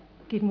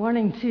Good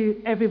morning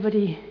to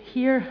everybody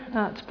here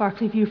at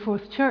Barclay View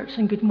Fourth Church,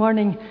 and good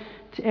morning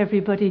to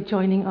everybody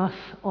joining us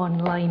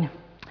online.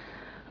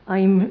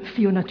 I'm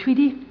Fiona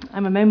Tweedy.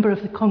 I'm a member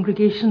of the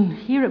congregation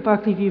here at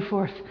Barclay View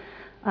Fourth,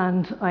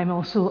 and I'm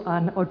also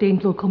an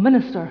ordained local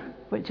minister,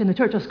 which in the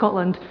Church of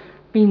Scotland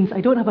means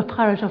I don't have a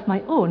parish of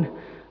my own,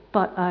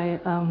 but I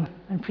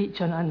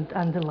preach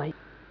and the like.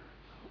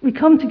 We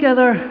come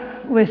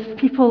together with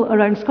people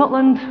around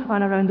Scotland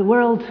and around the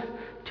world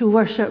to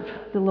worship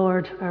the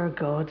Lord our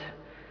God.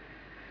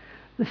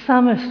 The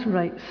psalmist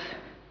writes,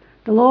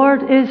 "The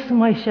Lord is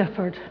my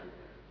shepherd.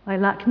 I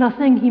lack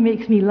nothing. He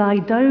makes me lie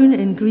down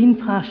in green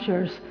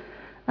pastures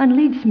and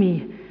leads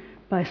me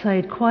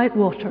beside quiet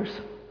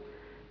waters.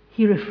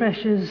 He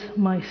refreshes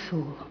my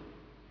soul.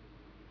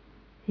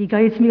 He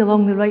guides me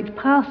along the right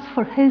paths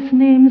for his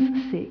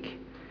name's sake.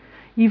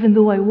 Even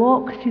though I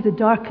walk through the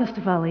darkest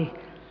valley,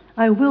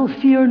 I will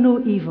fear no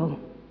evil.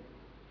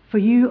 For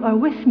you are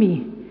with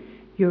me.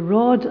 Your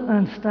rod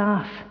and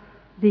staff,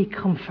 they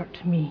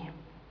comfort me."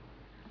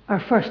 Our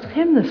first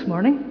hymn this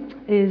morning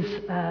is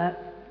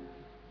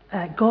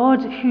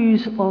God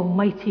Who's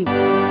Almighty.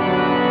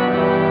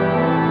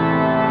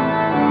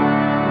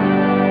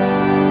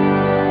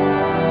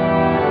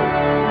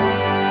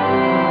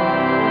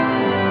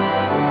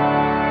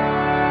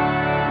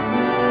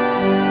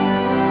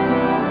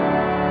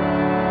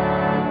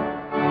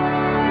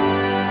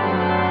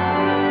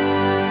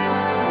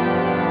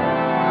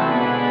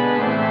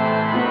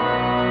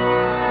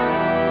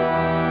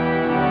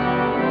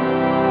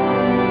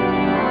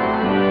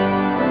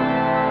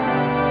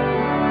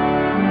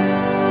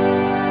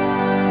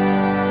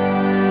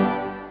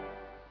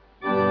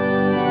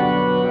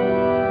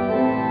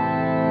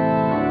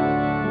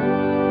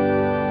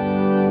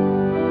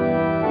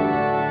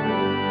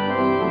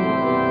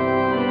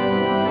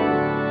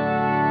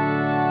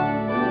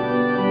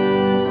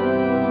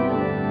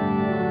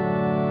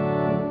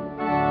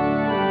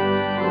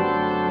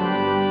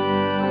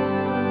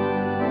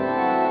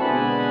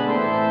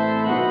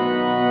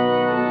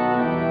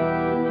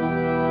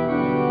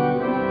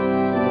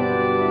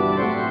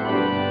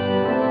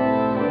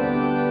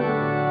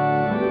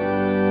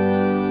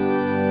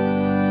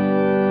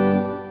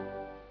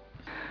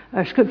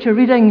 Our scripture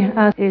reading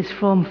is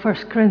from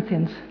 1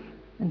 Corinthians.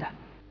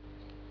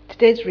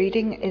 Today's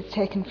reading is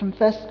taken from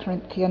 1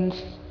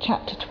 Corinthians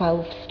chapter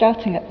 12,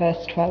 starting at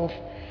verse 12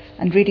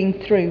 and reading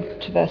through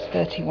to verse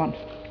 31.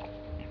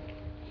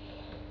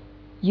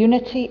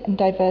 Unity and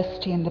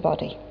diversity in the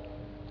body.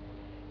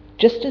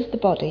 Just as the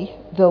body,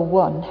 though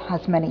one,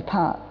 has many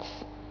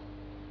parts,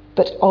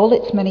 but all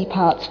its many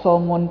parts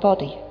form one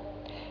body,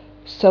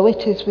 so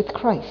it is with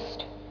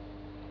Christ.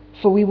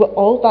 For we were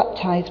all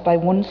baptized by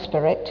one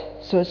Spirit,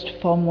 so as to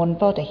form one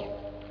body,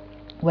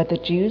 whether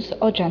Jews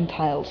or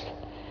Gentiles,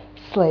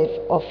 slave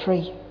or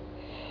free.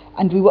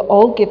 And we were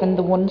all given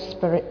the one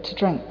Spirit to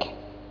drink.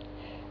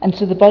 And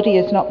so the body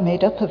is not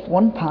made up of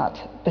one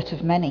part, but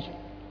of many.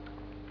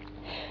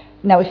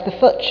 Now if the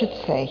foot should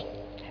say,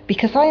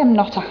 "Because I am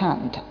not a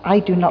hand, I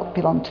do not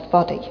belong to the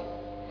body,"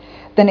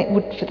 then it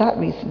would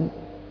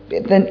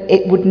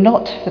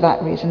not for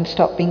that reason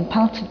stop being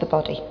part of the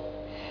body.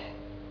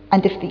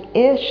 And if the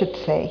ear should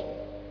say,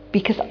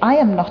 "Because I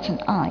am not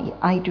an eye,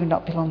 I do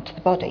not belong to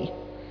the body,"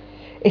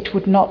 it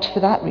would not for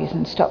that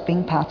reason stop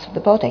being part of the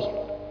body.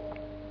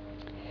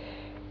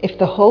 If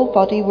the whole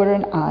body were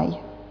an eye,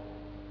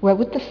 where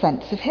would the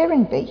sense of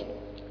hearing be?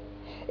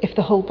 If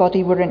the whole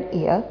body were an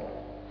ear,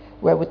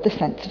 where would the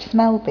sense of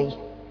smell be?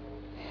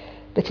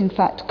 But in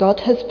fact,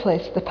 God has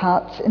placed the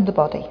parts in the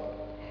body,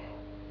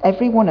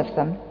 every one of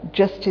them,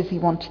 just as he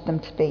wanted them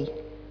to be.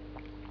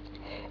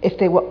 If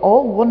they were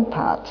all one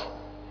part,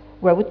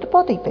 where would the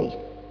body be?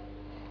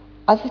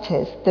 As it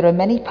is, there are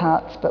many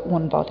parts but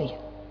one body.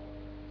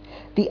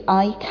 The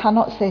eye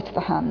cannot say to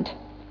the hand,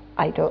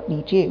 "I don't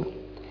need you,"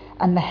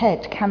 and the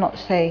head cannot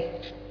say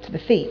to the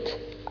feet,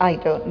 "I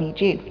don't need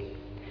you."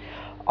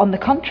 On the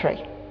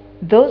contrary,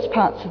 those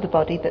parts of the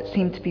body that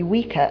seem to be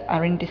weaker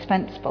are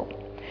indispensable,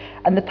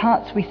 and the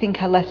parts we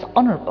think are less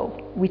honourable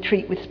we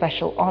treat with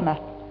special honour,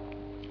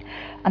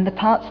 and the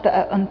parts that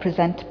are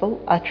unpresentable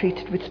are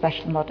treated with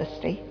special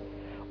modesty,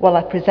 while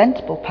our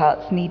presentable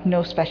parts need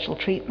no special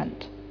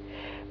treatment.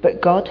 But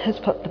God has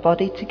put the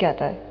body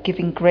together,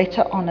 giving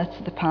greater honour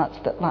to the parts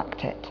that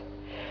lacked it,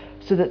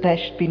 so that there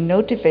should be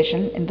no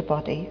division in the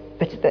body,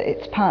 but that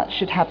its parts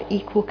should have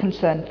equal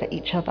concern for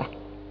each other.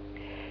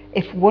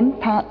 If one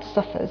part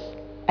suffers,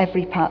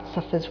 every part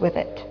suffers with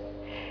it.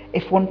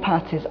 If one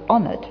part is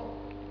honoured,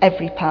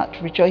 every part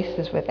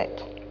rejoices with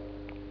it.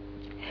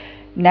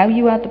 Now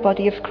you are the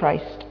body of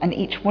Christ, and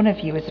each one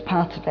of you is a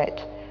part of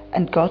it.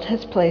 And God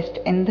has placed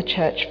in the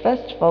church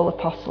first of all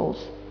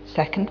apostles,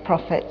 second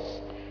prophets,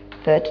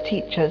 third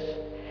teachers,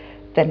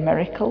 then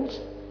miracles,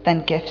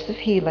 then gifts of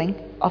healing,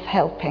 of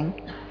helping,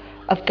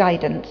 of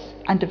guidance,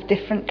 and of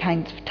different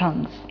kinds of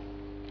tongues.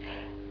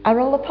 Are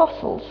all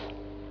apostles?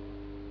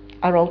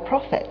 Are all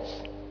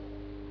prophets?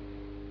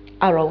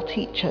 Are all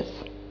teachers?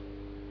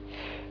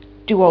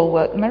 Do all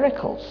work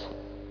miracles?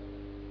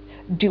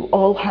 Do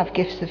all have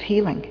gifts of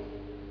healing?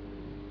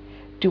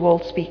 Do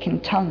all speak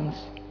in tongues?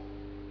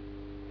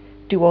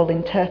 Do all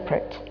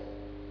interpret?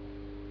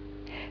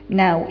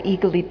 Now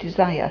eagerly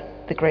desire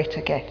the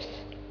greater gifts.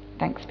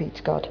 Thanks be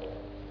to God.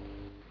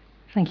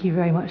 Thank you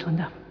very much,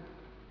 Linda.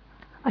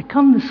 I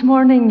come this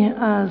morning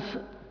as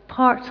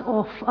part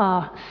of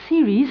a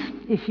series,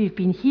 if you've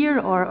been here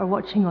or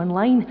watching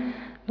online,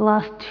 the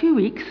last 2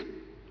 weeks,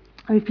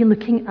 we've been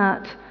looking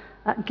at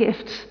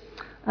gifts,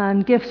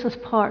 and gifts as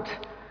part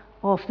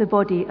of the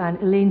body.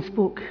 And Elaine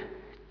spoke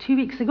 2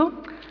 weeks ago.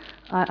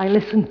 I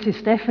listened to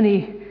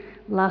Stephanie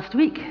last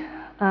week,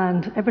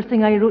 and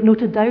everything I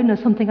noted down as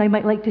something I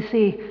might like to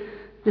say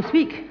this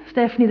week,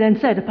 Stephanie then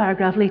said a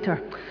paragraph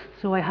later.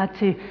 So I had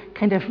to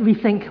kind of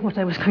rethink what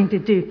I was going to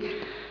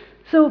do.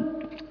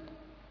 So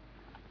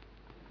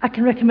I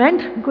can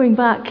recommend going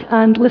back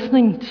and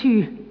listening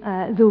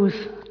to those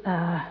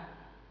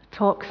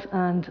talks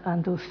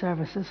and those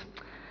services.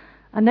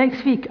 And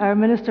next week, our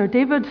minister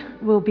David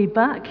will be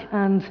back,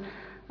 and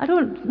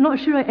not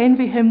sure I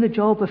envy him the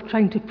job of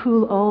trying to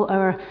pull all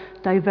our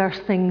diverse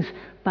things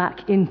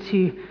back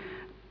into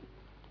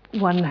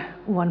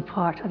one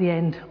part at the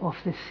end of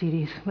this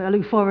series. But I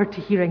look forward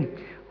to hearing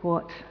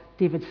what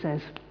David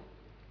says.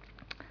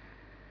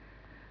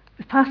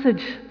 The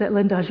passage that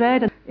Linda has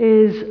read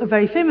is a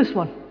very famous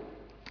one.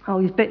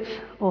 All these bits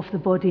of the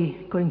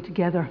body going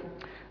together.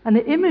 And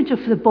the image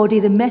of the body,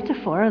 the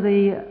metaphor,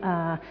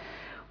 the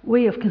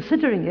way of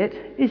considering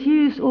it, is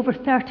used over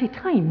 30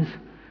 times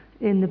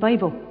in the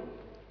Bible.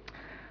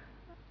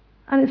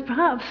 And it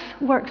perhaps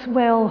works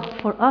well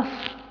for us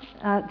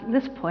at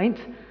this point,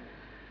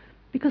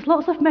 because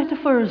lots of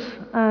metaphors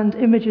and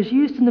images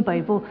used in the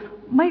Bible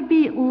might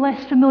be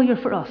less familiar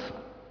for us.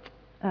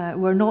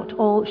 We're not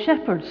all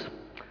shepherds.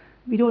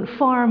 We don't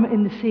farm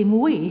in the same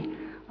way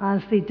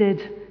as they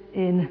did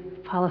in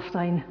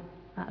Palestine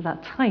at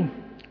that time.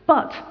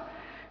 But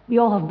we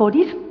all have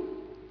bodies,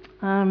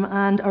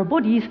 and our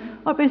bodies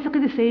are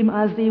basically the same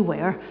as they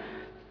were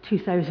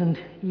 2,000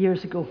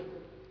 years ago.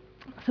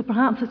 So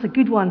perhaps it's a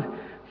good one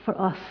for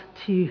us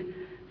to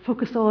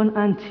focus on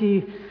and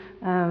to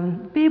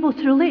be able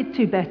to relate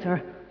to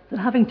better than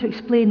having to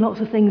explain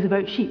lots of things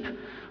about sheep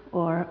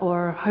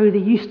or how they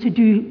used to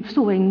do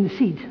sowing the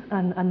seed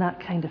and that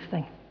kind of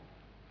thing.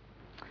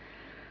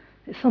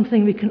 It's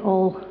something we can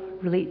all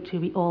relate to.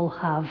 We all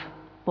have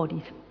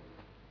bodies.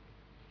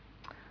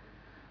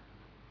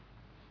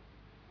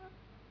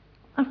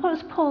 And what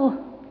is Paul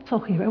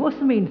talking about? What's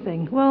the main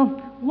thing? Well,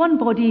 one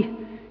body,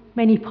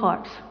 many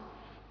parts.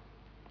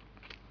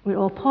 We're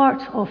all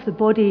part of the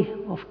body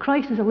of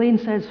Christ, as Elaine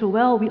said so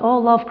well. We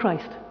all love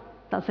Christ.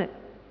 That's it.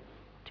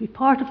 To be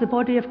part of the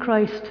body of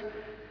Christ,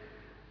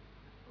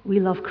 we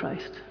love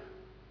Christ.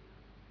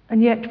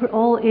 And yet we're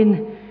all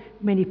in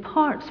many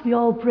parts. We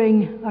all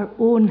bring our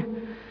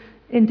own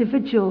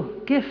individual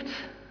gifts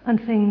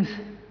and things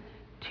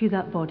to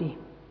that body.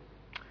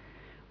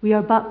 We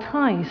are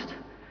baptized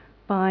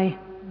by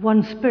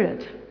one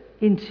Spirit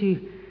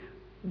into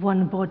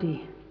one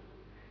body.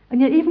 And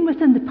yet even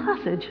within the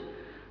passage,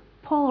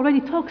 Paul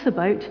already talks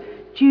about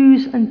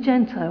Jews and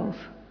Gentiles,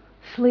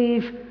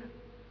 slave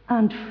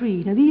and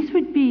free. Now these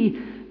would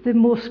be the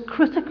most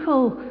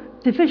critical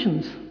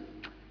divisions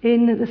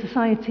in the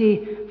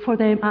society for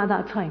them at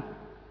that time.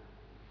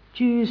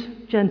 Jews,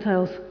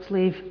 Gentiles,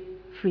 slave,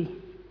 free.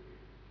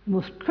 The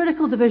most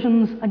critical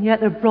divisions, and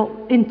yet they're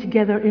brought in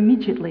together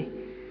immediately.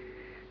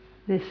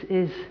 This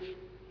is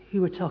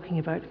who we're talking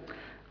about.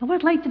 And what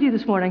I'd like to do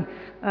this morning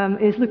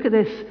is look at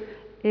this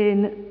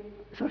in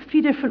sort of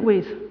 3 different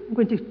ways. I'm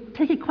going to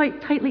take it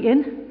quite tightly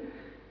in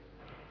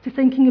to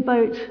thinking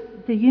about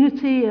the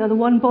unity, the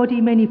one body,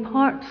 many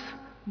parts,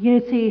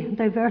 unity,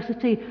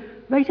 diversity,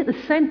 right at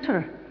the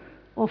centre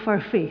of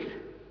our faith.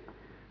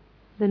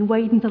 Then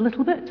widened a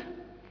little bit,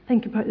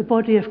 think about the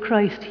body of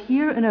Christ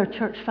here in our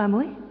church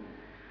family,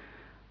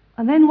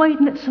 and then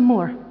widen it some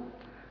more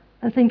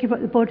and think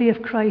about the body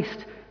of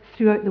Christ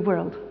throughout the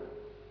world.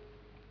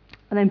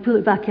 And then pull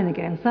it back in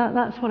again. So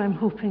that's what I'm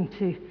hoping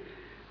to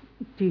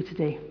do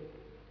today.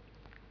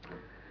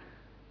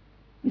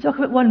 We talk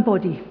about one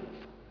body.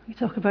 We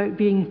talk about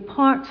being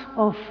part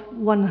of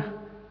one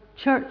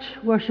church,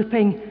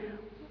 worshipping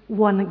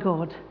one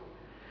God.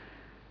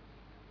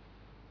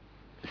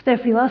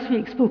 Stephanie last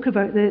week spoke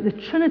about the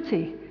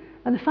Trinity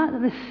and the fact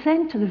that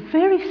the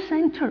very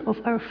centre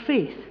of our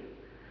faith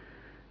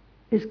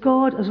is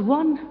God as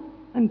one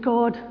and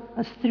God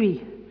as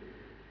three.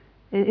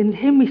 In the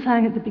hymn we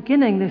sang at the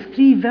beginning, the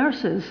 3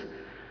 verses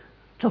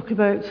talk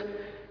about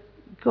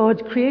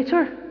God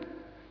Creator,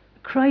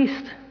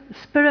 Christ, the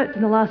Spirit,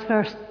 and the last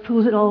verse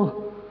pulls it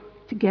all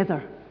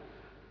together.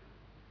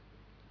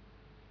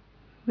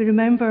 We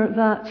remember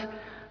that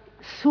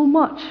so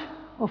much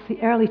of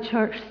the early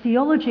church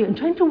theology and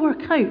trying to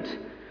work out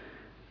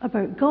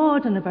about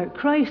God and about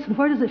Christ and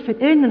where does it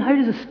fit in and how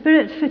does the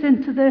Spirit fit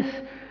into this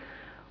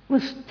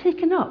was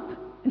taken up.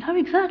 And how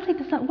exactly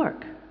does that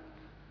work?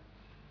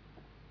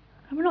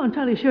 And we're not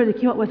entirely sure they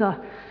came up with a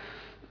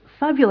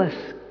fabulous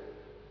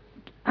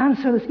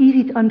answer that's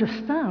easy to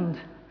understand.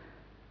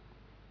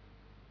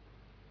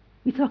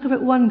 We talk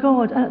about one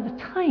God, and at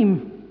the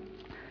time,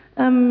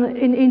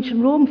 in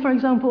ancient Rome, for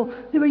example,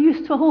 they were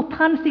used to a whole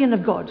pantheon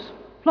of gods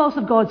for lots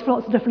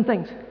of different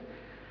things.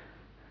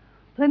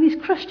 But then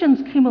these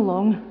Christians came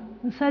along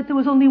and said there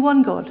was only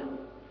one God.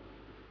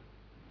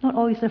 Not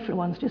all these different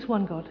ones, just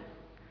one God.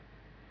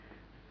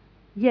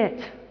 Yet,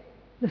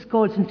 this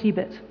God's in 3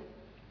 bits.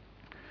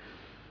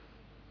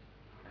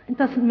 It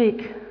doesn't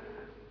make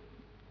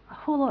a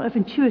whole lot of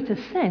intuitive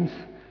sense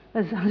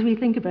as we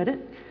think about it.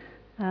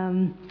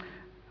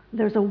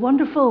 There's a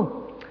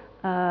wonderful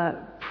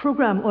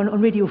program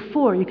on Radio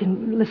 4. You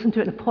can listen to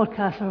it in a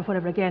podcast or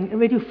whatever again.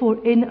 Radio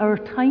 4 In Our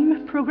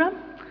Time program.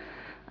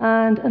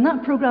 And in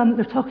that program,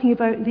 they're talking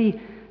about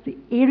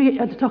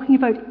they're talking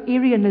about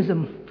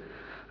Arianism.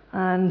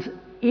 And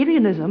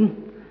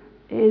Arianism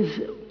is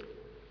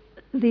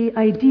the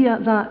idea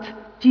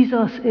that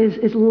Jesus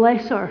is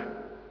lesser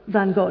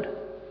than God.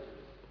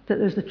 That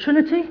there's the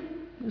Trinity,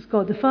 there's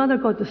God the Father,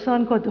 God the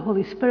Son, God the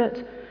Holy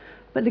Spirit,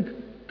 but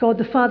God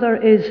the Father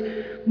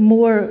is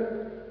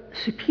more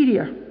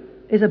superior,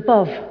 is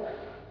above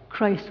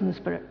Christ and the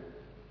Spirit.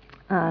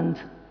 And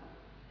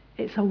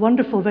it's a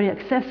wonderful, very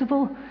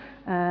accessible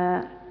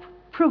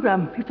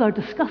program. People are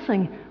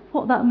discussing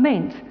what that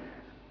meant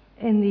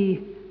in the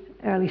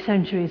early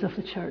centuries of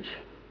the church.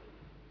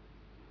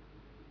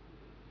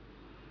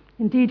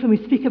 Indeed, when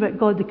we speak about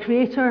God the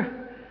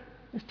Creator,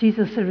 as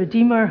Jesus the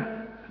Redeemer,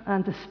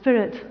 and the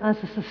Spirit as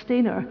the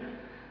Sustainer,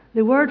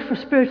 the word for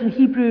Spirit in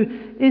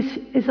Hebrew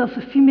is of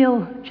the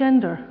female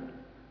gender.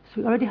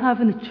 So we already have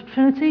in the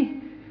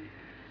Trinity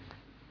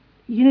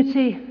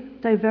unity,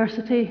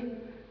 diversity,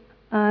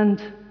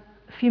 and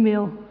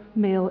female,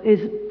 male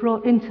is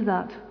brought into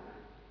that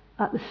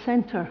at the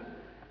centre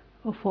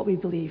of what we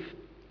believe.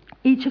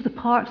 Each of the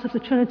parts of the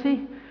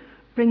Trinity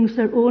brings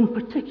their own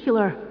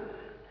particular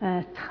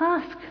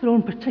task, their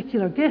own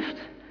particular gift,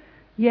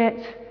 yet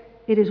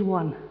it is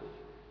one.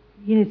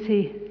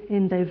 Unity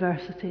in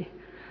diversity.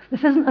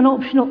 This isn't an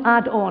optional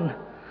add-on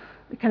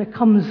that kind of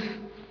comes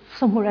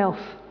somewhere else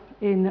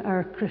in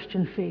our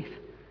Christian faith.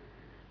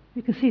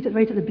 You can see it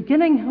right at the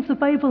beginning of the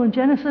Bible in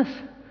Genesis.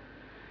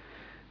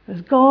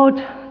 There's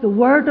God, the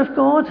Word of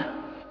God,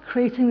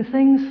 creating the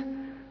things,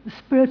 the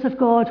Spirit of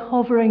God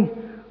hovering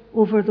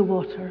over the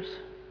waters.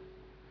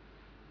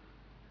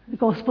 The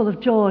Gospel of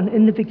John,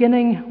 in the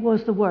beginning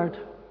was the Word,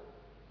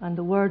 and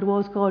the Word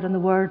was God, and the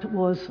Word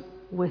was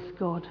with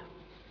God.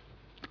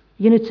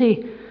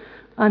 Unity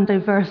and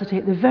diversity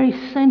at the very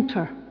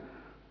centre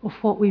of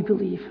what we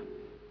believe.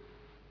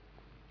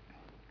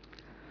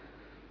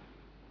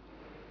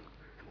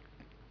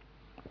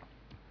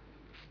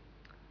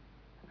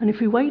 And if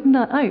we widen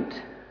that out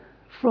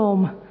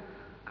from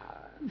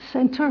the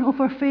centre of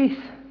our faith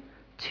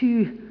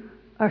to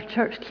our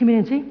church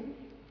community,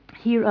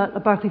 here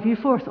at Barclay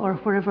Viewforth or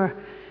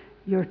wherever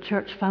your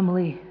church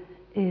family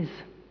is.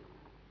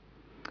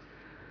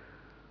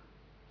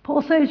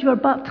 Paul says you are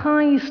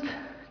baptized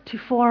to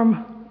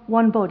form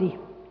one body.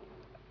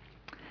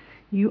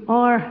 You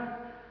are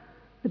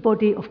the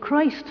body of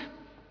Christ.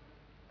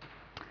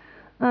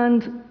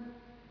 And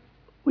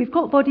we've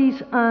got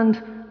bodies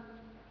and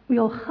we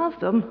all have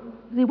them.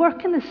 They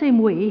work in the same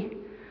way,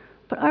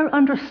 but our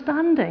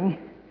understanding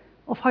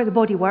of how the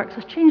body works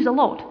has changed a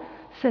lot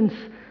since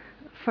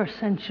first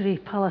century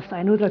Palestine.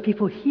 I know there are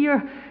people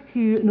here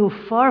who know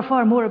far,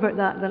 far more about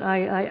that than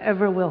I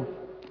ever will.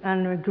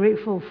 And we're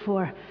grateful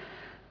for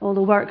all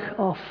the work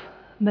of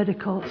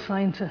medical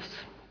scientists.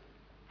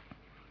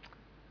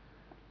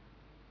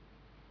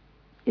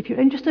 If you're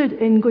interested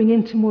in going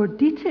into more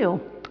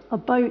detail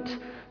about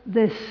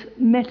this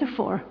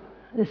metaphor,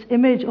 this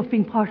image of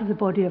being part of the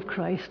body of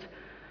Christ,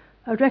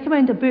 I would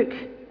recommend a book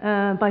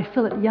by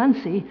Philip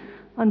Yancey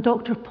and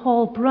Dr.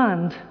 Paul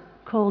Brand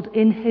called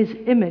In His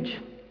Image.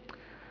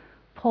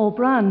 Paul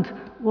Brand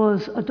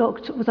was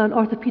an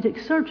orthopedic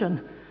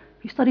surgeon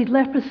who studied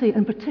leprosy,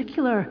 in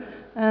particular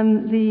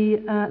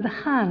the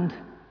hand,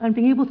 and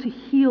being able to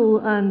heal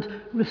and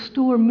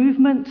restore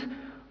movement,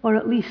 or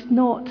at least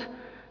not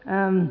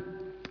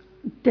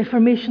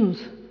deformations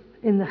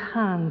in the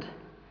hand.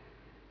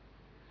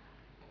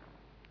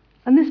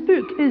 And this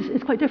book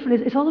is quite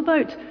different. It's all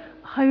about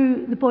how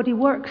the body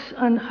works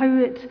and how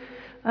it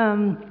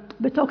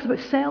talks about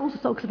cells,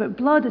 it talks about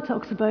blood, it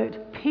talks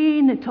about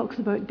pain, it talks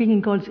about being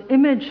in God's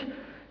image,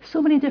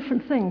 so many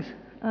different things.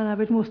 And I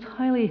would most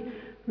highly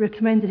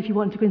recommend it if you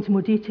want to go into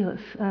more detail.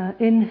 It's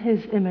In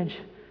His Image,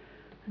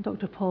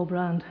 Dr. Paul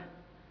Brand.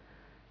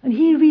 And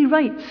he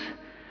rewrites,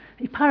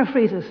 he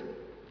paraphrases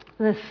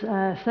this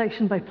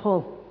section by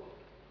Paul.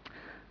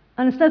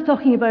 And instead of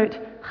talking about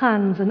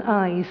hands and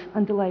eyes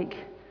and the like,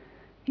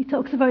 he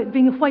talks about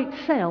being a white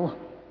cell.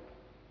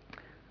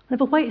 And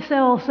if a white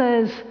cell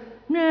says,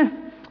 "Nah,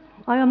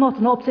 I am not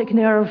an optic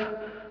nerve,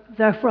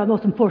 therefore I'm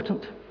not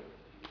important."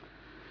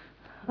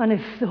 And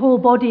if the whole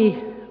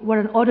body were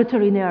an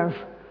auditory nerve,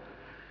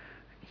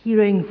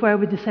 hearing, where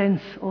would the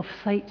sense of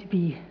sight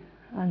be,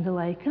 and the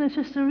like. And it's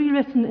just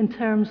rewritten in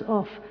terms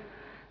of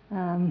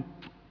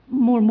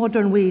more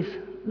modern ways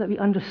that we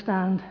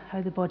understand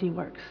how the body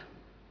works.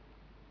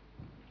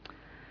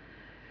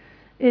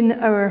 In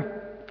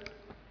our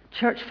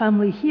church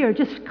family here,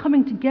 just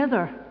coming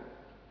together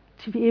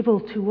to be able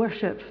to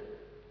worship.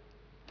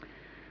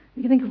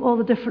 You can think of all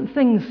the different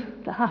things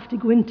that have to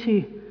go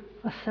into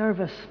a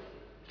service.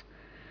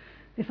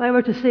 If I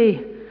were to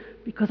say,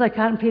 because I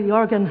can't play the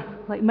organ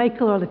like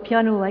Michael or the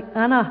piano like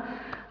Anna,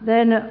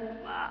 then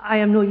I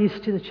am no use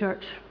to the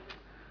church.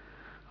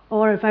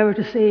 Or if I were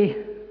to say,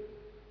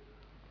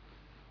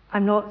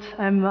 I'm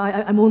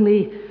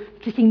only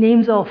taking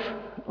names off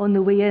on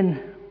the way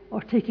in,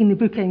 or taking the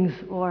bookings,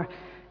 or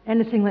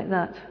anything like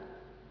that,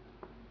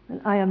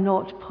 then I am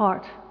not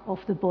part of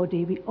the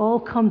body. We all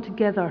come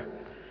together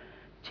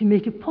to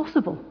make it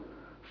possible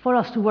for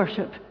us to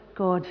worship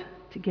God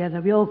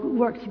together. We all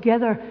work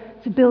together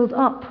to build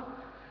up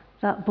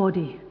that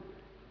body.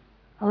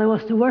 Allow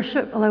us to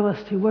worship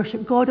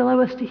God, allow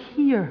us to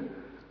hear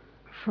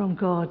from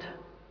God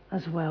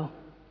as well.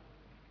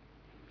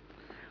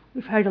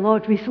 We've heard a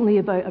lot recently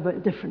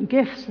about different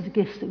gifts, the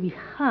gifts that we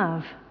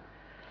have.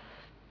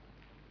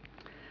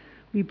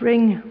 We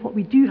bring what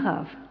we do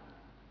have.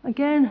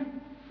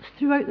 Again,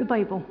 throughout the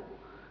Bible,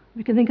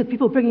 we can think of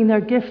people bringing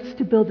their gifts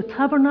to build the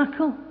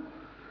tabernacle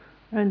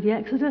around the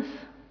Exodus.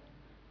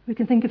 We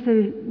can think of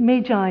the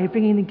Magi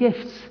bringing the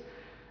gifts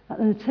at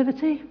the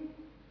Nativity,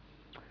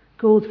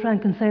 gold,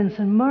 frankincense,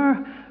 and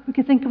myrrh. We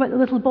can think about the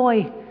little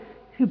boy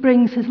who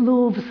brings his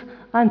loaves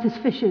and his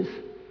fishes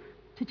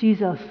to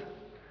Jesus.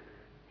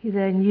 He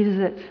then uses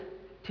it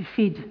to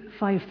feed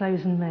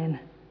 5,000 men.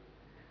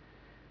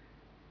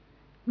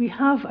 We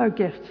have our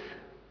gifts.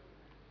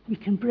 We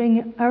can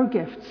bring our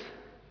gifts.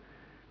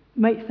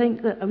 You might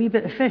think that a wee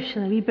bit of fish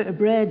and a wee bit of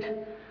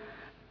bread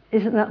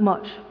isn't that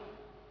much.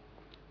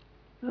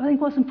 But I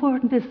think what's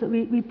important is that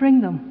we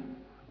bring them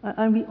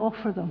and we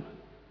offer them.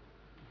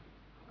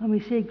 And we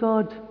say,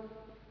 God,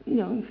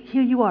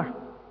 here you are.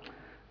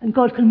 And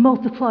God can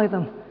multiply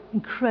them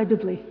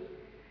incredibly.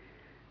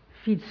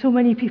 Feed so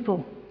many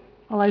people.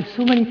 Allow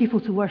so many people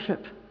to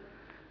worship.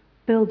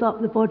 Build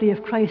up the body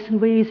of Christ in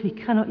ways we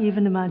cannot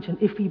even imagine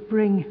if we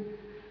bring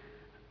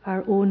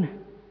our own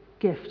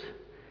gift.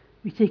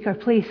 We take our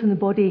place in the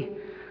body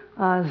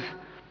as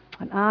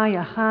an eye,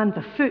 a hand,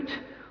 a foot,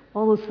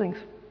 all those things.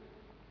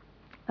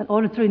 An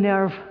auditory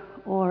nerve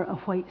or a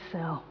white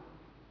cell.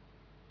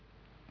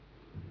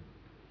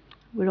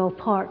 We're all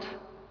part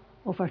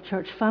of our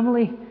church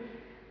family.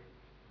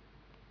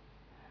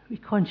 We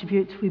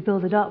contribute, we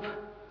build it up.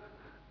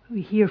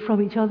 We hear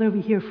from each other,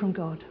 we hear from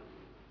God.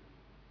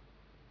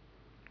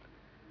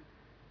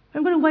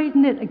 I'm going to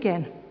widen it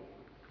again.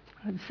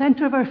 At the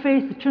centre of our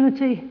faith, the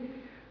Trinity,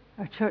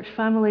 our church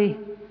family.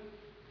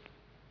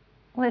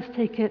 Let's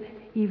take it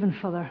even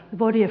further. The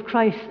body of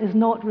Christ is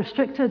not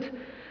restricted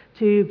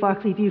to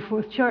Barclay View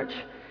Fourth Church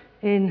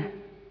in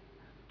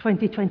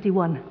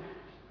 2021.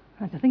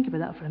 I had to think about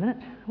that for a minute.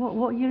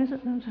 What year is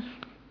it?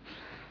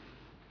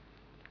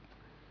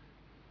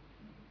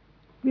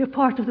 We are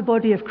part of the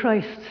body of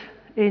Christ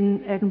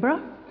in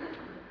Edinburgh,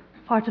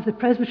 part of the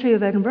Presbytery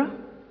of Edinburgh.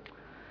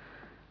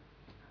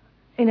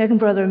 In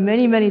Edinburgh there are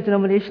many, many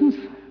denominations,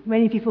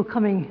 many people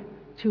coming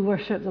to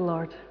worship the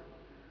Lord.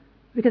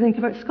 We can think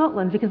about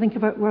Scotland, we can think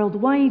about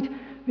worldwide,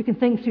 we can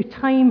think through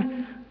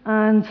time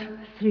and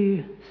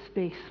through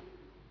space.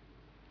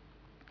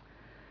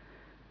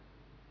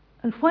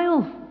 And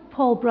while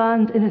Paul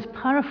Brand, in his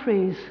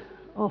paraphrase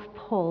of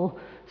Paul,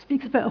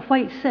 speaks about a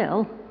white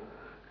cell,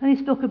 and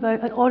he spoke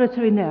about an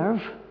auditory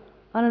nerve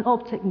and an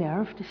optic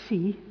nerve to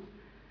see,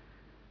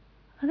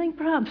 I think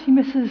perhaps he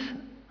misses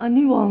a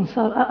nuance,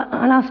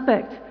 an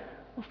aspect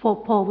of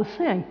what Paul was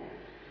saying.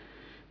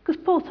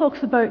 Because Paul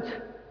talks about,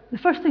 the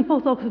first thing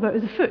Paul talks about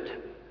is the foot.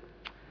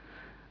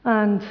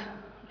 And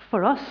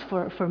for us,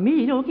 for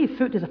me,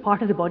 foot is a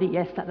part of the body.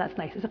 Yes, that's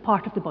nice. It's a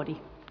part of the body.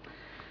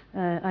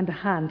 And a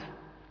hand.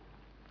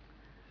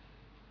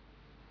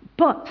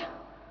 But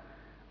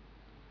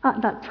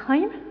at that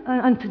time,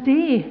 and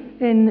today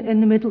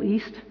in the Middle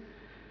East,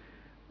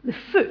 the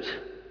foot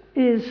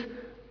is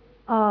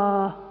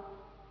a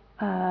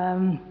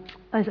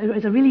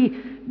really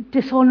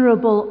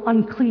dishonourable,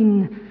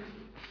 unclean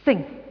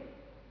thing.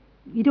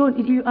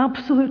 You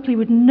absolutely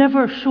would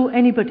never show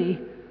anybody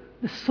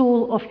the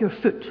sole of your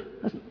foot.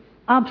 That's an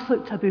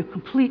absolute taboo,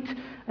 complete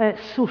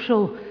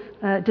social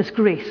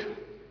disgrace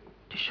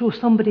to show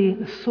somebody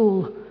the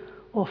sole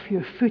of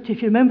your foot.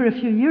 If you remember a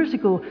few years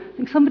ago, I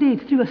think somebody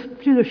threw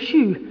their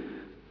shoe,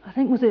 I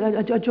think was it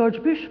a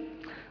George Bush,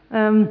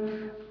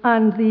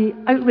 and the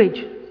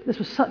outrage. This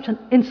was such an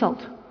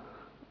insult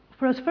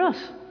for us.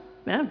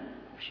 Yeah,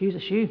 shoe's a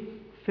shoe,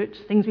 foot's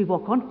things we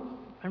walk on.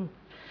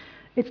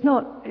 It's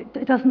not.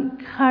 It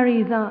doesn't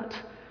carry that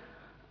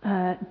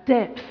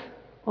depth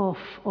of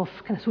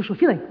kind of social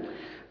feeling.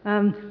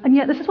 And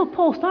yet, this is what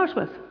Paul starts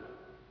with.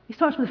 He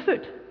starts with the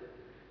foot.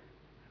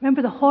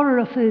 Remember the horror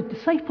of the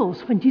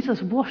disciples when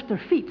Jesus washed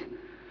their feet,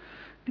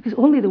 because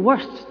only the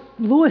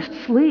lowest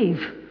slave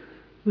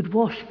would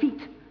wash feet.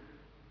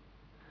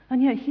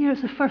 And yet,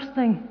 here's the first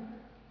thing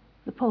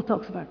that Paul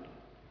talks about.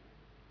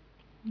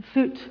 The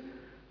foot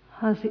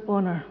has the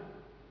honour.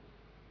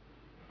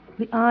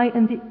 The eye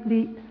and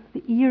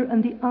the ear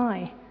and the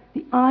eye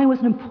The eye was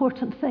an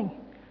important thing.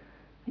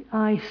 The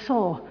eye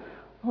saw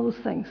all those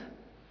things.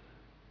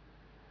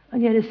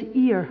 And yet it's the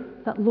ear,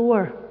 that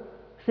lower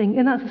thing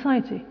in that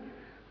society,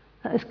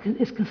 that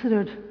is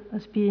considered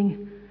as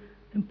being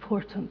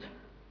important.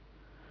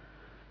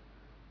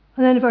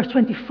 And then in verse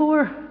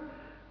 24,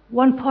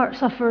 one part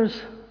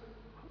suffers,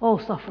 all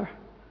suffer.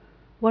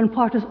 One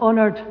part is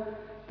honoured,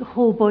 the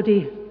whole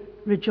body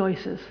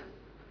rejoices.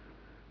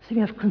 So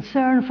we have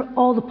concern for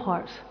all the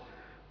parts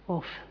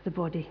of the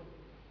body.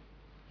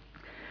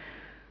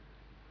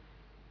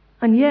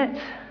 And yet,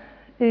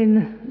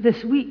 in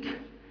this week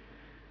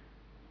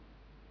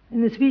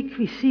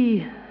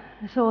we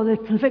saw the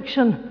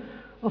conviction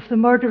of the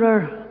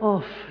murderer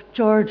of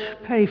George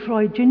Perry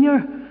Floyd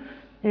Jr.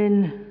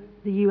 in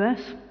the US.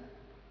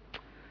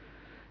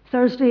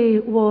 Thursday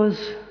was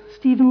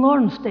Stephen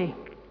Lawrence Day.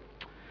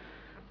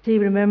 Do you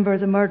remember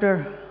the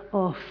murder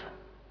of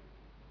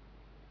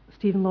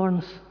Stephen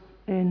Lawrence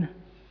in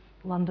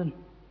London?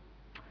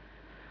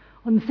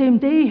 On the same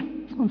day,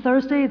 on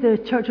Thursday, the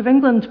Church of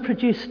England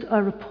produced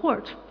a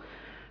report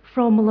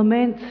from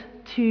lament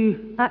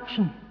to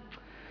action,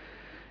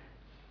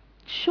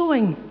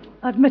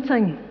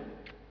 admitting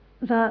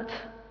that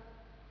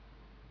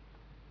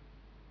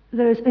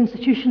there is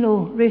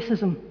institutional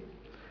racism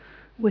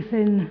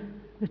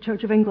within the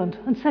Church of England,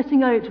 and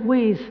setting out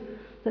ways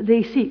that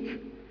they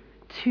seek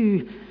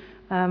to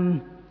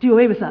do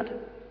away with that.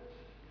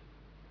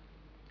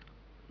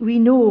 We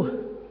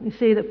know, they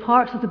say, that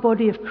parts of the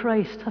body of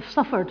Christ have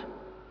suffered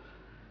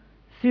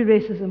through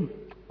racism,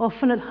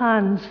 often at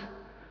hands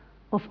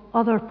of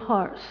other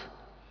parts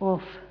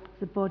of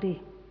the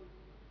body.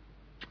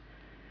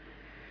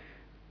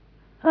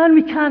 And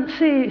we can't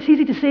say, it's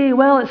easy to say,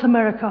 well, it's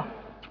America.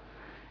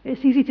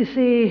 It's easy to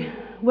say,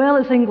 well,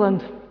 it's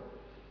England.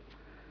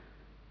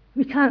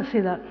 We can't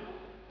say that.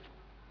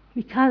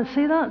 We can't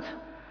say that.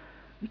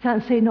 We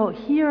can't say not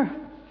here.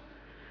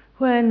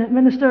 When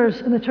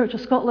ministers in the Church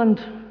of Scotland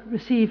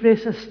receive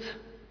racist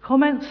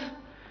comments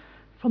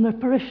from their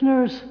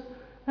parishioners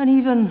and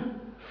even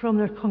from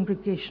their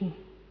congregation.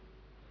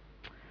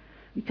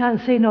 We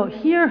can't say not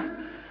here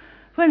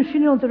when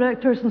funeral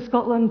directors in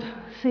Scotland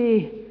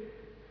say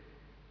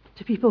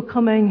to people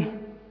coming,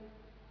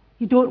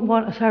 you don't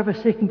want a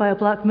service taken by a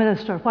black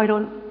minister, why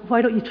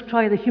don't you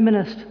try the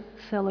humanist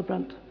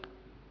celebrant?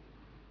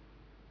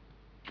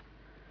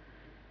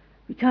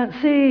 We can't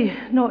say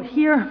not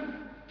here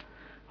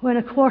when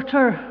a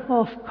quarter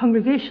of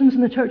congregations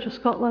in the Church of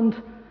Scotland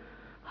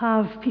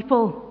have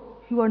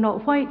people who are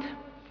not white,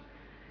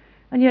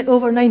 and yet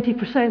over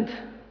 90%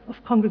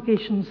 of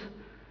congregations,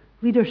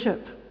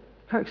 leadership,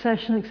 Kirk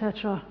session,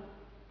 etc.,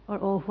 are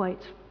all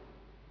white.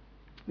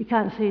 We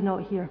can't say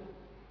not here.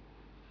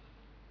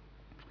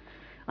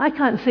 I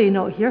can't say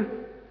not here.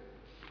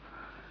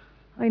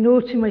 I know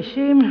to my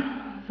shame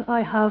that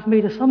I have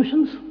made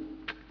assumptions,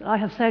 that I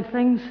have said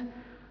things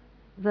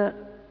that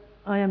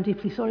I am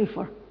deeply sorry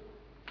for.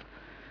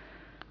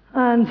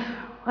 And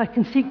I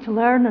can seek to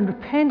learn and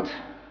repent,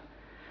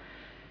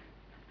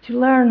 to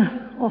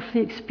learn of the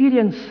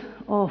experience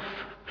of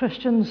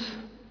Christians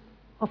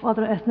of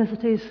other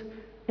ethnicities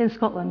in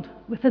Scotland,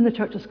 within the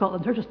Church of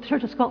Scotland. The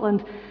Church of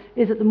Scotland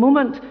is at the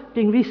moment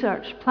doing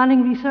research,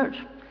 planning research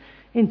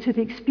into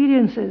the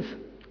experiences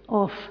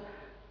of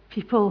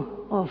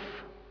people of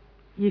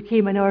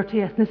UK minority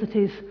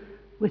ethnicities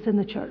within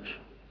the Church.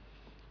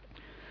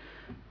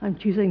 I'm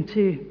choosing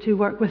to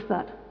work with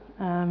that,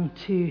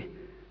 to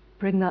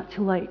bring that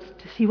to light,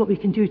 to see what we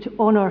can do to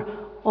honour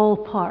all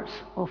parts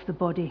of the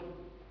body.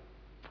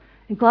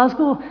 In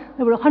Glasgow,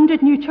 there were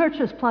 100 new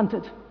churches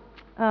planted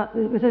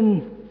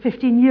within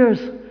 15 years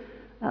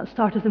at the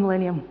start of the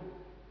millennium.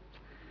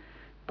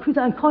 Put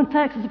that in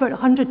context, there's about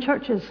 100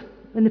 churches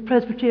in the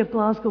Presbytery of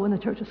Glasgow in the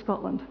Church of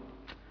Scotland.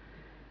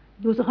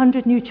 Those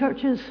 100 new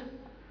churches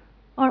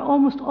are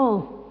almost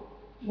all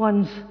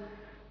ones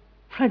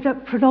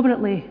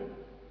predominantly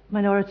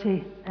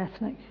minority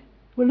ethnic.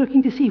 We're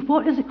looking to see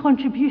what is the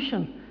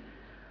contribution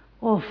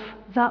of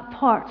that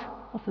part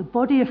of the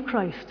body of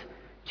Christ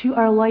to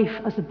our life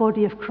as the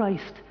body of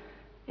Christ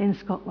in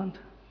Scotland.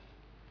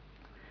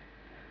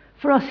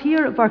 For us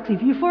here at Barclay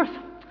Viewforth,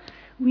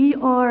 we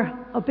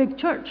are a big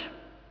church.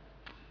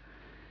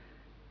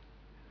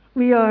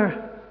 We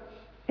are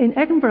in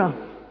Edinburgh,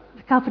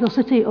 the capital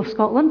city of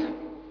Scotland.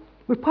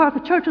 We're part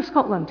of the Church of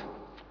Scotland,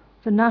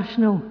 the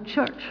national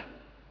church.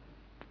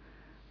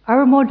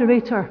 Our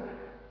moderator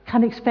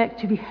can expect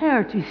to be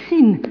heard, to be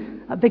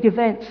seen at big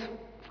events.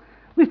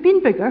 We've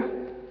been bigger.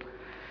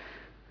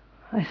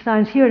 I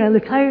stand here and I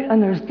look out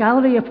and there's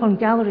gallery upon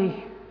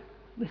gallery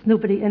with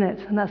nobody in it,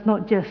 and that's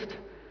not just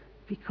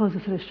because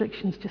of the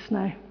restrictions just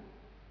now.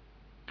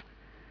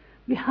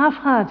 We have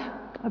had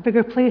a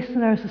bigger place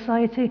in our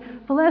society,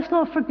 but let's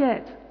not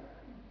forget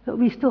that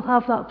we still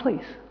have that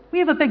place. We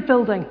have a big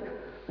building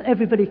that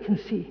everybody can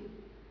see.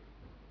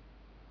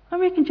 And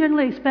we can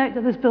generally expect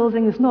that this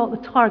building is not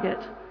the target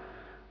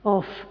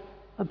of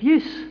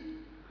abuse,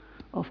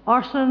 of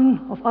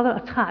arson, of other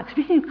attacks.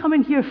 We can come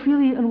in here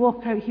freely and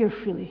walk out here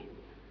freely.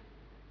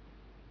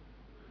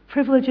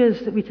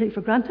 Privileges that we take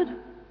for granted,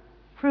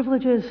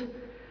 privileges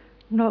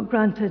not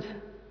granted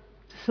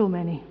to so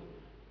many.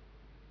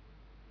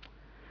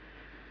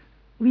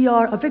 We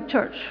are a big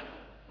church.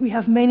 We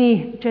have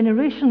many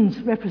generations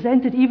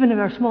represented, even in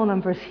our small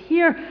numbers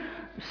here.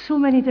 So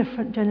many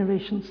different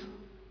generations.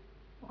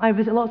 I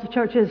visit lots of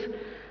churches.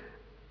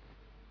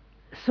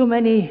 So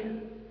many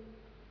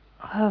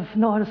have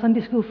not had a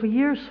Sunday school for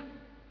years.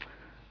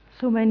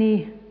 So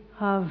many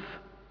have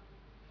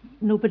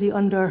nobody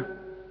under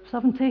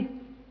 70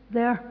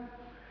 there.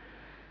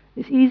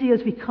 It's easy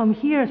as we come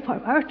here as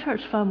part of our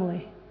church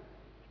family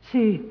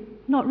to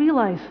not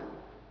realise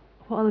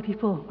what other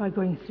people are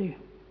going through.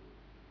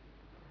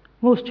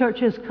 Most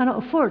churches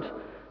cannot afford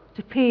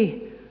to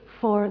pay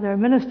for their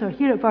minister.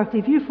 Here at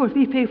Barclay Viewforth,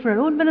 we pay for our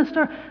own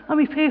minister, and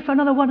we pay for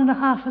another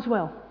 1.5 as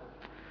well.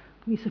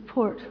 We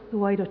support the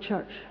wider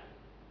church.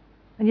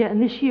 And yet in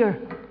this year,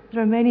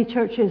 there are many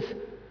churches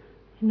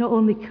who not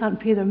only can't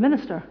pay their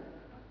minister,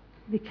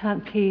 they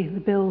can't pay the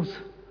bills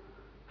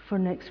for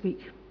next week.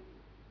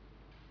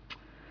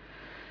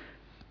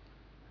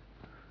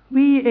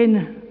 We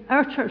in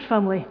our church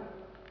family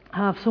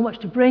have so much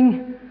to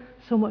bring,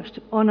 so much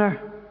to honour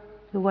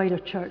the wider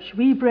church.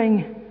 We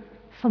bring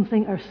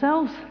something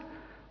ourselves,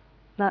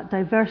 that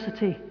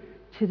diversity,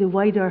 to the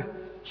wider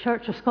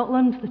Church of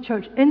Scotland, the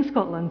church in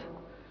Scotland,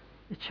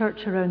 the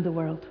church around the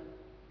world.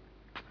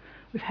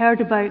 We've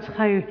heard about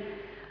how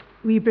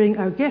we bring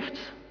our gifts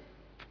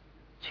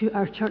to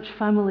our church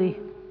family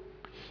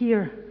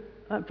here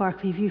at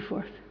Barclay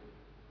Viewforth.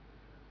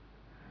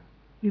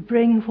 We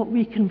bring what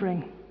we can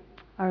bring.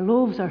 Our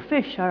loaves, our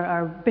fish,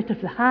 our bit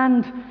of the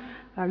hand,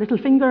 our little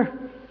finger,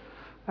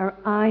 our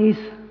eyes,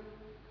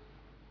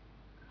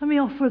 and we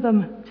offer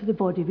them to the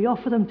body. We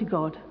offer them to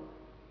God.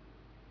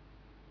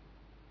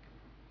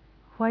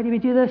 Why do we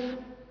do this?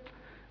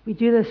 We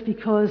do this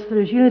because there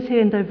is unity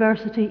and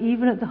diversity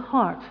even at the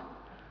heart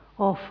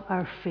of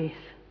our faith.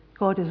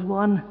 God is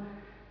one.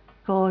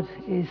 God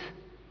is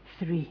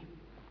three.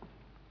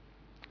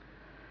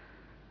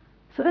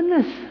 So in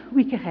this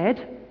week ahead,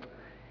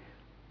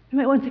 you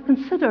might want to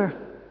consider,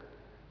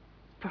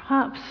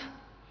 perhaps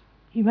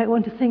you might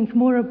want to think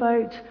more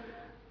about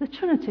the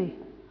Trinity.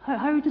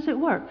 How does it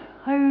work?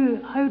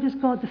 How does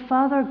God the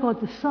Father,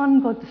 God the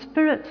Son, God the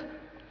Spirit,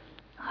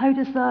 how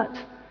does that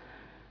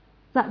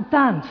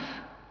dance,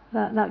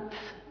 that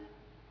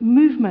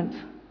movement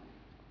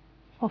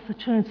of the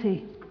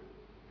Trinity,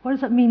 what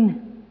does that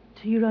mean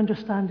to your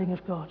understanding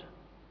of God?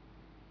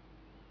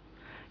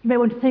 You might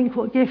want to think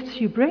what gifts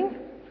you bring,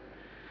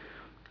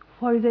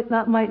 how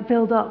that might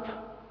build up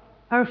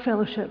our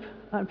fellowship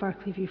at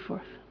Barclay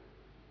Viewforth.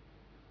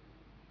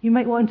 You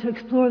might want to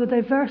explore the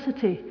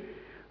diversity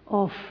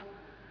of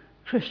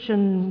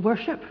Christian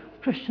worship,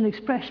 Christian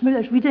expression.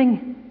 Maybe that's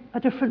reading a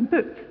different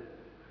book.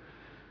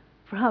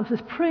 Perhaps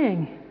it's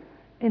praying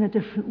in a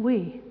different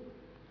way.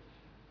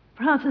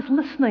 Perhaps it's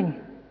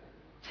listening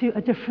to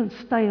a different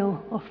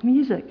style of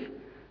music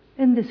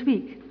in this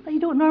week that you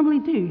don't normally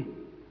do.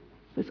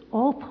 But it's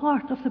all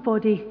part of the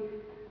body,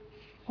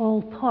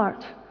 all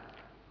part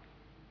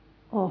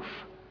of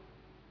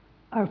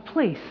our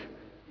place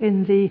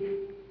in the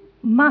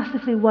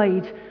massively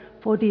wide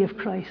body of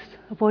Christ,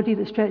 a body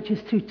that stretches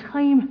through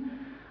time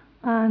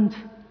and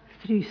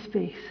through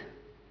space.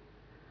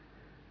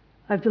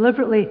 I've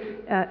deliberately,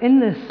 in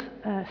this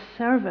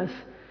service,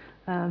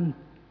 and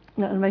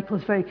Michael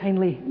has very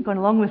kindly gone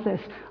along with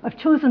this, I've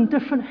chosen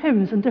different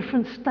hymns and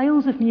different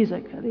styles of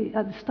music.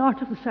 At the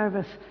start of the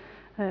service,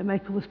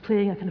 Michael was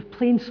playing a kind of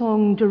plain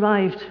song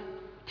derived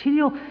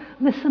material.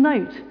 Listen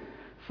out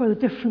for the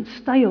different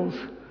styles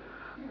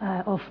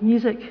of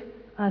music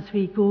as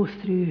we go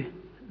through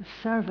the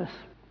service.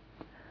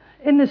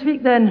 In this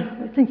week then,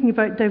 we're thinking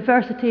about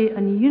diversity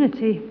and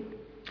unity.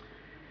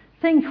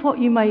 Think what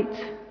you might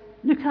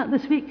look at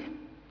this week.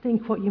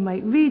 Think what you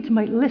might read,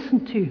 might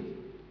listen to.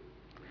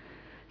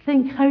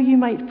 Think how you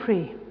might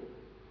pray.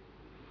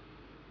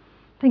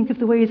 Think of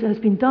the ways it has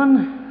been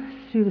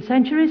done through the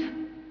centuries.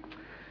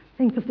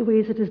 Think of the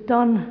ways it is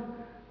done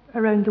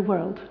around the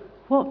world.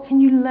 What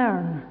can you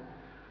learn?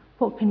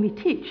 What can we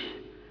teach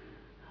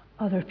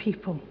other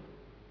people?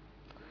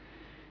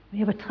 We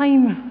have a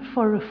time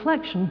for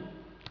reflection.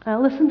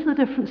 Listen to the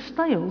different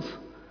styles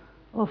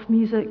of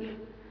music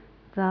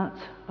that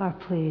are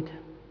played.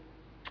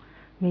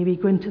 Maybe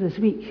go into this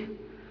week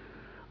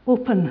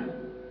open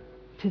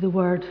to the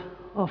Word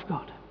of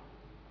God.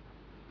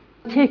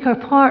 Take our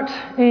part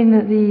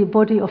in the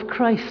body of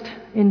Christ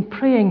in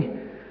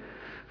praying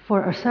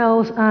for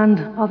ourselves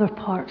and other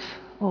parts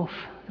of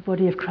the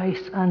body of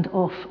Christ and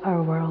of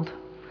our world.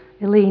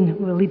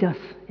 Elaine will lead us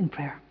in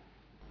prayer.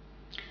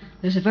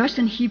 There's a verse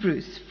in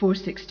Hebrews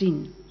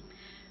 4:16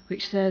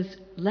 which says,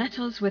 "Let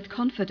us with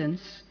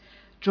confidence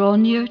draw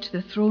near to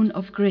the throne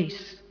of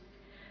grace,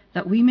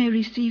 that we may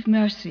receive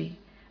mercy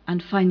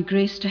and find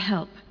grace to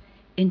help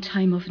in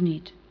time of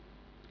need."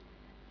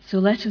 So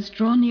let us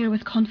draw near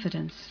with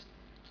confidence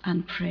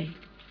and pray.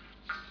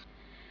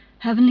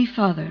 Heavenly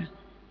Father,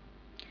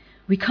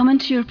 we come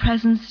into your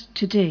presence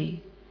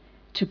today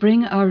to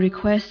bring our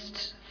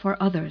requests for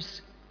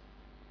others,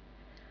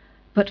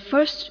 But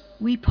first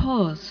we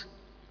pause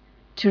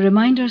to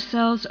remind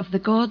ourselves of the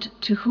God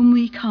to whom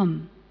we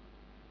come.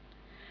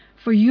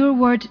 For your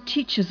word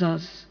teaches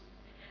us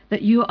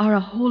that you are a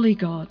holy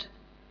God,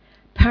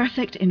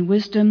 perfect in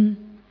wisdom,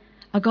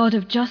 a God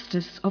of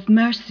justice, of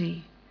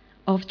mercy,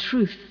 of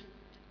truth,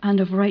 and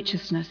of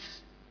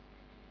righteousness.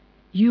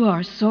 You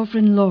are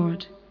sovereign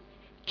Lord,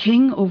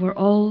 King over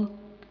all,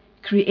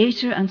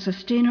 creator and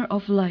sustainer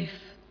of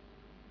life,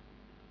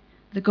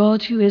 the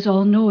God who is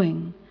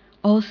all-knowing,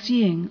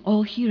 all-seeing,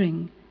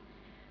 all-hearing,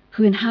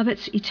 who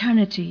inhabits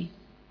eternity,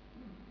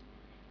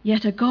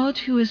 yet a God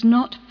who is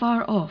not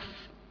far off,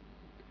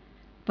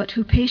 but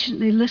who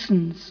patiently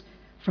listens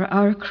for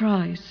our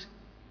cries.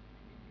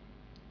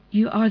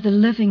 You are the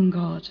living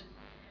God,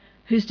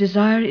 whose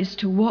desire is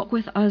to walk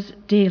with us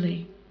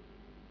daily,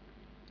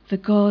 the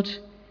God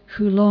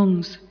who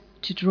longs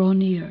to draw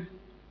near.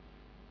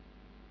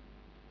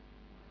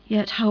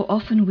 Yet how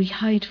often we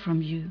hide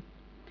from you,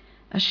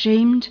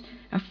 ashamed,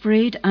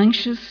 afraid,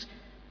 anxious,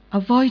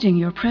 avoiding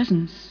your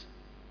presence.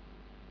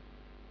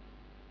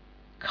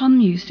 Come,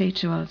 you say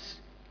to us,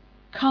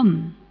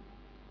 come,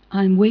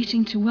 I am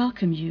waiting to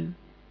welcome you.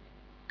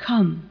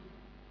 Come.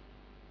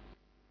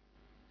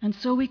 And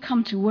so we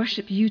come to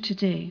worship you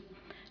today,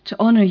 to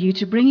honor you,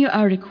 to bring you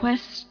our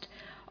request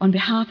on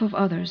behalf of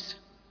others.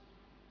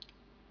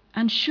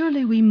 And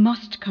surely we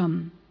must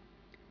come,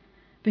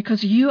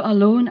 because you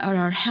alone are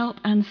our help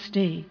and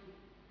stay.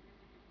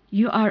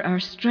 You are our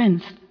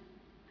strength,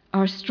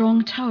 our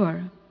strong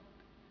tower,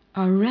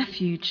 our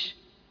refuge,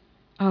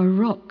 our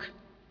rock.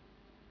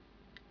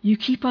 You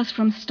keep us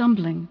from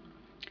stumbling.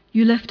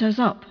 You lift us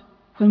up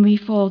when we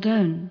fall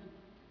down.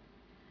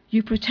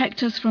 You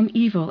protect us from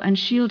evil and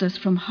shield us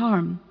from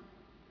harm.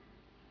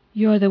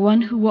 You are the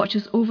one who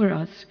watches over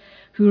us,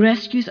 who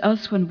rescues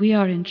us when we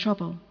are in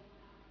trouble.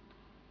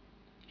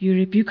 You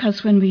rebuke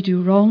us when we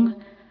do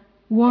wrong,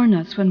 warn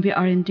us when we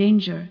are in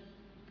danger,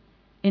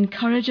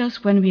 encourage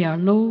us when we are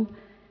low,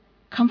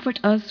 comfort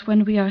us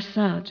when we are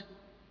sad.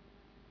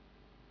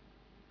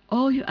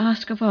 All you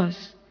ask of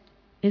us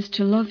is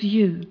to love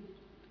you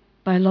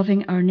by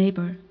loving our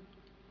neighbour.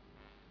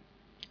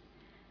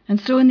 And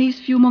so in these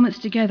few moments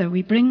together,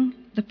 we bring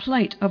the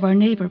plight of our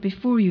neighbour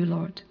before you,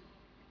 Lord.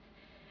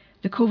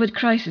 The COVID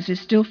crisis is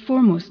still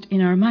foremost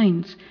in our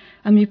minds,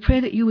 and we pray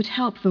that you would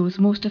help those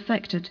most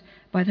affected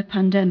by the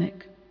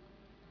pandemic.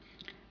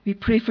 We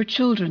pray for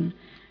children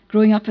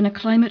growing up in a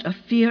climate of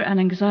fear and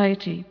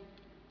anxiety,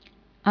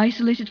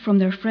 isolated from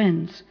their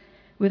friends,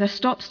 with a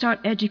stop-start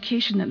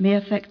education that may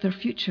affect their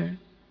future.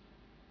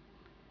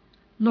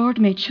 Lord,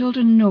 may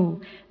children know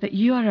that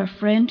you are a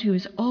friend who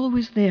is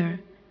always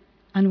there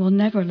and will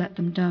never let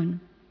them down.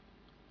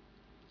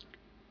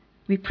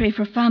 We pray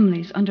for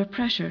families under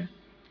pressure,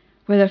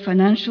 whether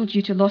financial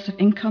due to loss of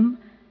income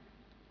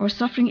or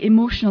suffering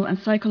emotional and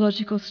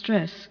psychological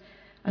stress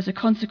as a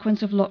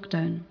consequence of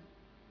lockdown.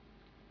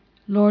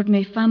 Lord,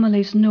 may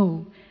families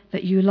know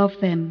that you love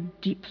them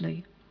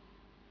deeply.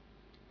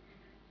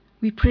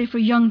 We pray for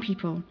young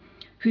people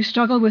who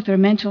struggle with their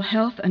mental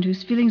health and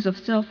whose feelings of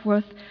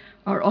self-worth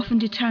are often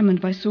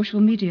determined by social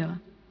media.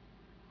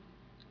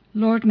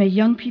 Lord, may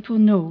young people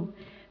know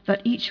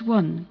that each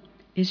one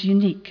is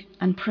unique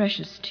and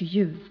precious to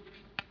you.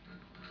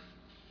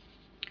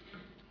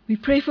 We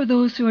pray for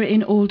those who are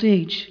in old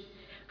age,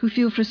 who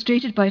feel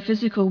frustrated by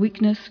physical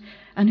weakness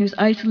and whose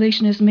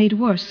isolation is made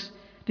worse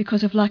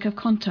because of lack of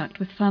contact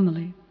with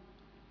family.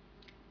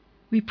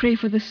 We pray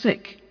for the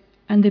sick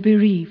and the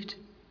bereaved.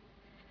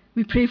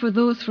 We pray for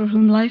those for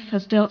whom life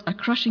has dealt a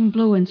crushing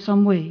blow in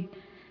some way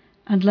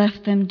and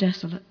left them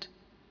desolate.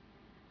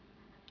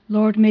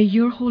 Lord, may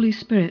your Holy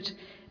Spirit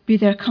be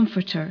their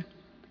comforter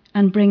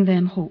and bring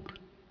them hope.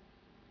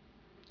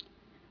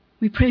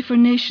 We pray for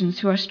nations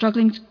who are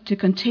struggling to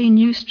contain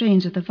new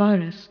strains of the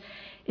virus.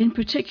 In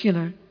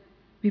particular,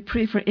 we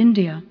pray for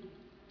India,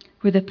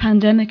 where the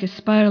pandemic is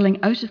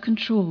spiraling out of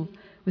control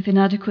with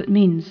inadequate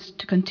means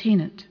to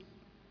contain it.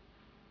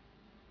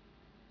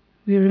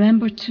 We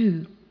remember,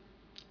 too,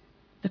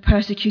 the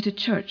persecuted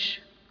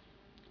church,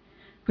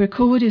 where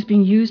COVID is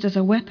being used as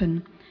a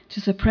weapon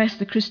to suppress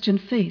the Christian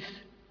faith,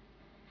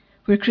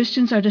 where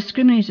Christians are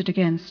discriminated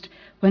against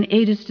when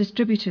aid is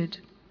distributed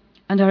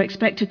and are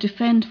expected to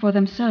fend for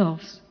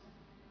themselves,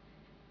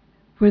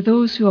 where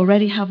those who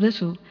already have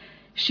little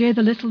share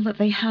the little that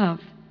they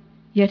have,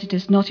 yet it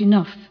is not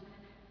enough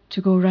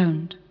to go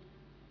round.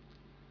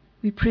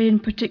 We pray in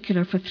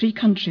particular for 3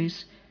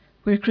 countries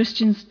where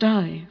Christians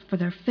die for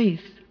their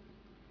faith.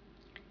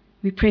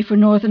 We pray for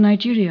northern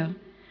Nigeria,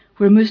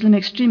 where Muslim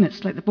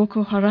extremists like the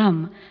Boko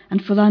Haram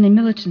and Fulani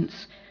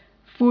militants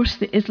force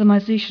the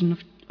Islamization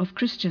of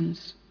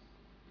Christians,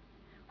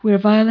 where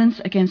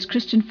violence against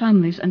Christian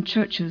families and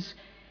churches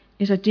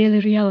is a daily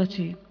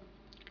reality,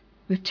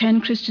 with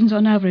 10 Christians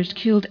on average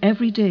killed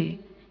every day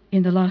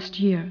in the last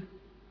year.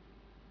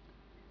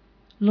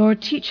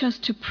 Lord, teach us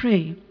to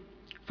pray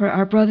for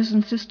our brothers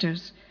and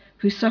sisters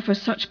who suffer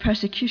such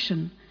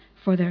persecution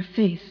for their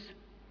faith.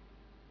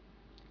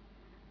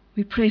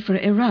 We pray for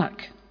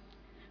Iraq,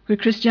 where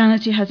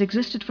Christianity has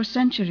existed for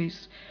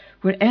centuries,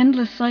 where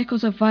endless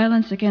cycles of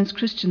violence against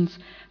Christians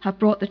have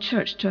brought the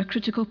church to a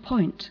critical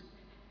point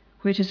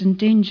where it is in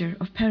danger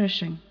of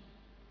perishing.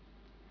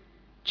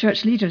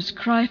 Church leaders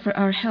cry for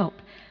our help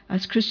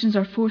as Christians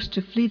are forced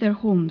to flee their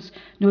homes,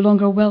 no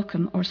longer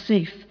welcome or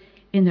safe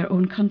in their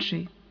own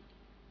country.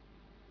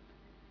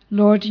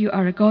 Lord, you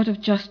are a God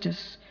of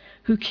justice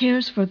who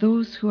cares for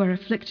those who are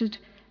afflicted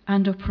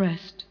and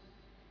oppressed.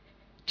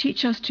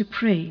 Teach us to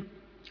pray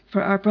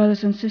for our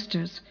brothers and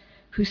sisters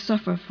who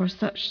suffer for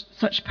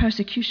such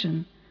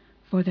persecution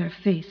for their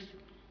faith.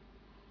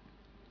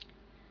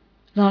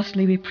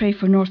 Lastly, we pray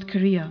for North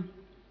Korea,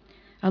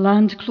 a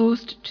land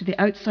closed to the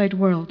outside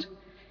world,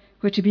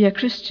 where to be a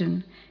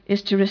Christian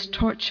is to risk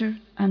torture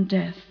and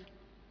death.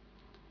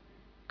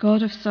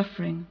 God of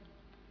suffering,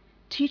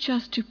 teach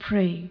us to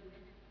pray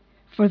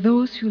for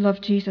those who love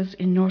Jesus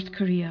in North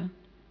Korea.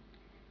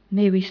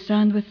 May we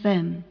stand with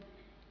them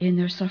in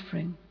their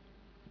suffering.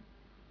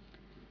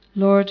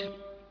 Lord,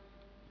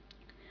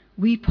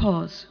 we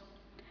pause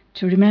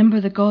to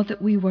remember the God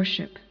that we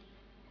worship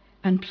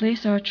and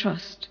place our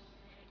trust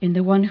in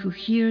the one who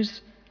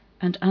hears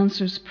and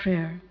answers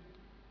prayer.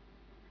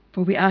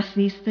 For we ask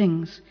these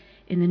things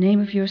in the name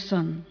of your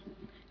Son,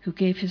 who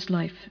gave his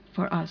life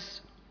for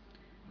us.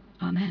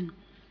 Amen.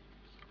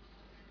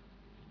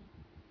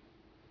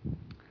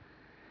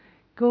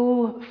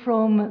 Go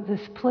from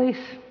this place,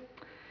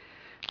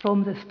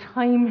 from this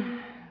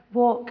time,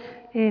 walk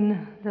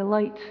in the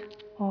light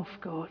of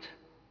God.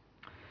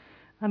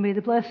 And may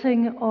the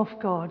blessing of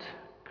God,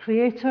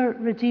 Creator,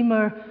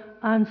 Redeemer,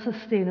 and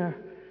Sustainer,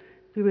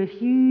 be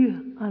with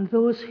you and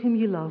those whom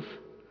you love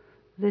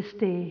this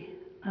day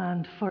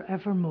and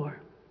forevermore.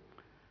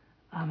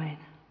 Amen.